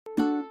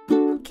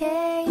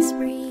case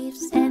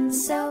briefs, and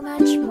so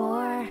much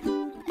more.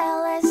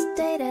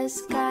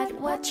 LSData's got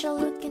what you're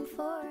looking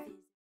for.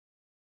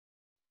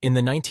 In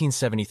the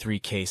 1973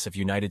 case of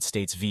United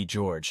States v.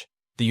 George,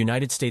 the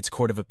United States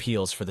Court of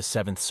Appeals for the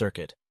Seventh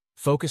Circuit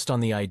focused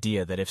on the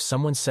idea that if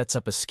someone sets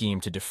up a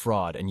scheme to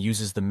defraud and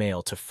uses the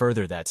mail to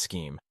further that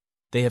scheme,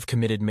 they have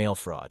committed mail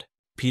fraud.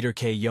 Peter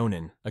K.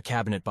 Yonan, a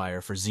cabinet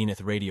buyer for Zenith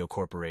Radio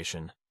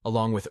Corporation,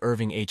 along with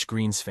Irving H.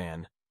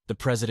 Greensphan, the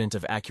president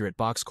of Accurate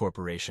Box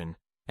Corporation,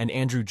 and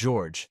Andrew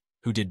George,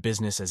 who did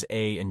business as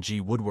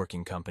A&G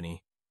Woodworking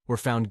Company, were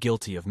found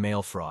guilty of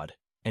mail fraud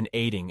and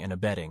aiding and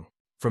abetting.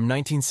 From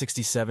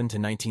 1967 to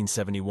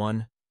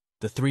 1971,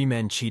 the three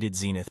men cheated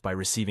Zenith by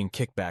receiving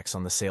kickbacks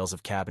on the sales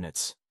of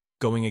cabinets,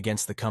 going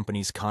against the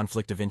company's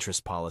conflict of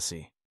interest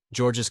policy.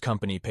 George's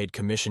company paid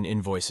commission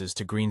invoices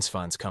to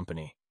Greensphan's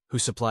company, who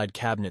supplied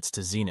cabinets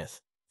to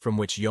Zenith, from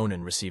which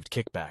Yonan received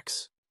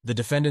kickbacks. The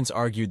defendants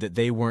argued that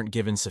they weren't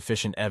given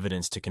sufficient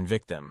evidence to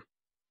convict them,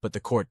 but the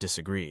court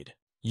disagreed.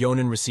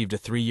 Yonan received a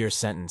 3-year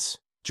sentence,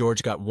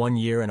 George got 1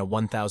 year and a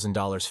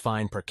 $1,000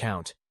 fine per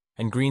count,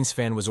 and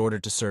Greensphan was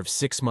ordered to serve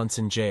 6 months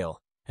in jail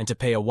and to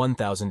pay a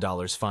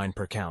 $1,000 fine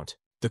per count.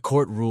 The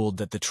court ruled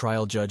that the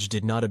trial judge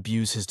did not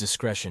abuse his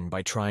discretion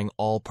by trying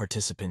all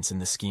participants in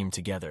the scheme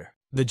together.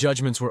 The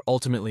judgments were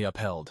ultimately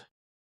upheld.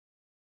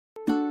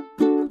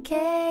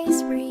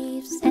 Case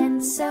briefs,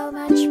 and so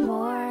much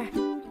more.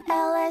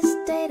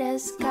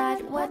 LSData's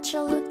got what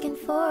you're looking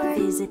for.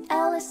 Visit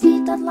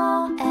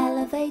lsd.law,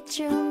 elevate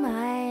your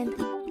mind.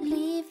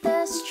 Leave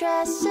the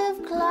stress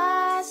of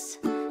class.